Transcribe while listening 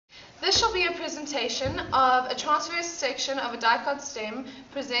This shall be a presentation of a transverse section of a dicot stem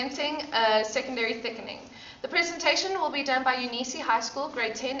presenting a secondary thickening. The presentation will be done by Unisi High School,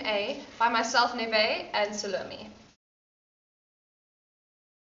 grade 10A, by myself, Neve, and Salome.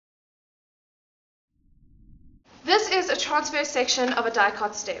 This is a transverse section of a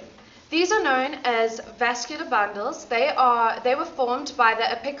dicot stem. These are known as vascular bundles. They were formed by the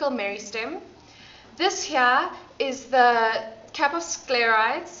apical meristem. This here is the cap of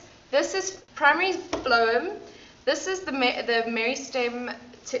sclerites. This is primary phloem. This is the meristem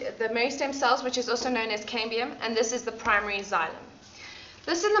cells, which is also known as cambium, and this is the primary xylem.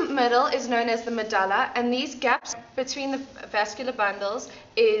 This in the middle is known as the medulla, and these gaps between the vascular bundles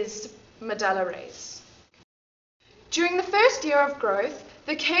is medulla res. During the first year of growth,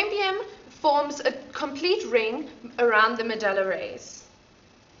 the cambium forms a complete ring around the medulla res.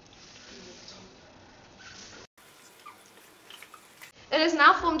 It has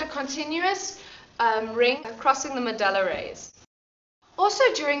now formed a continuous ring crossing the medulla res. Also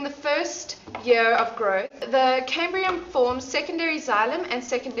during the first year of growth, the cambium forms secondary xylem and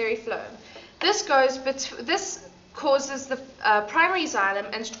secondary phloem. This causes the primary xylem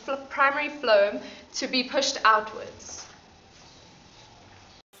and primary phloem to be pushed outwards.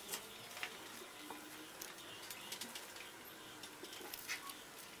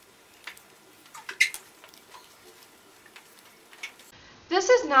 This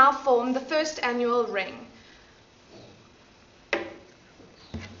has now formed the first annual ring.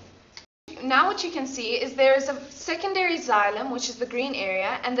 Now what you can see is there is a secondary xylem, which is the green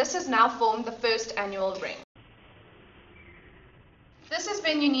area, and this has now formed the first annual ring. This has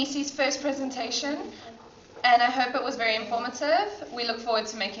been Unisi's first presentation, and I hope it was very informative. We look forward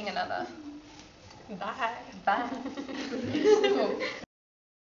to making another. Bye. Bye.